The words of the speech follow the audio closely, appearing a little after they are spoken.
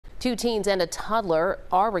Two teens and a toddler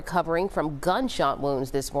are recovering from gunshot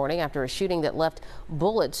wounds this morning after a shooting that left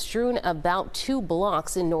bullets strewn about 2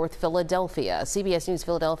 blocks in North Philadelphia. CBS News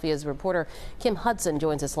Philadelphia's reporter Kim Hudson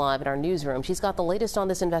joins us live in our newsroom. She's got the latest on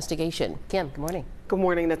this investigation. Kim, good morning. Good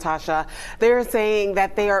morning, Natasha. They're saying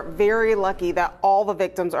that they are very lucky that all the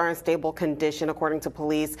victims are in stable condition, according to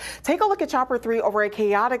police. Take a look at Chopper 3 over a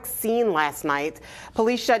chaotic scene last night.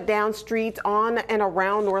 Police shut down streets on and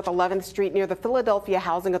around North 11th Street near the Philadelphia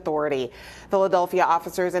Housing Authority. Philadelphia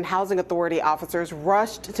officers and Housing Authority officers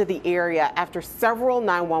rushed to the area after several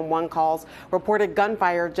 911 calls reported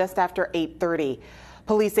gunfire just after 8:30.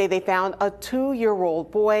 Police say they found a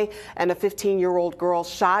 2-year-old boy and a 15-year-old girl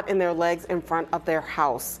shot in their legs in front of their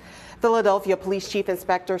house. Philadelphia Police Chief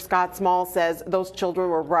Inspector Scott Small says those children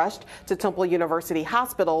were rushed to Temple University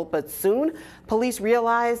Hospital, but soon police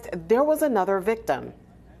realized there was another victim.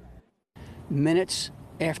 Minutes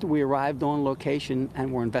after we arrived on location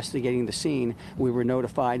and were investigating the scene, we were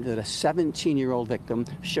notified that a 17-year-old victim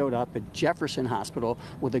showed up at Jefferson Hospital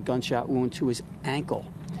with a gunshot wound to his ankle.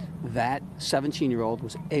 That 17-year-old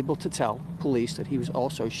was able to tell police that he was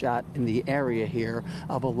also shot in the area here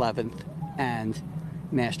of 11th and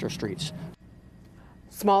Master Streets.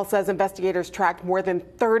 Small says investigators tracked more than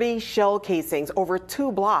 30 shell casings over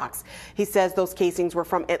 2 blocks. He says those casings were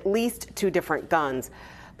from at least 2 different guns.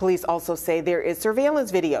 Police also say there is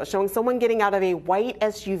surveillance video showing someone getting out of a white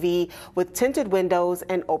SUV with tinted windows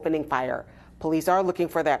and opening fire. Police are looking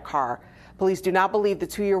for that car. Police do not believe the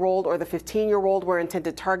 2-year-old or the 15-year-old were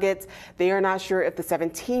intended targets. They are not sure if the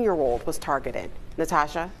 17-year-old was targeted.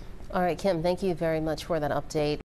 Natasha? All right, Kim, thank you very much for that update.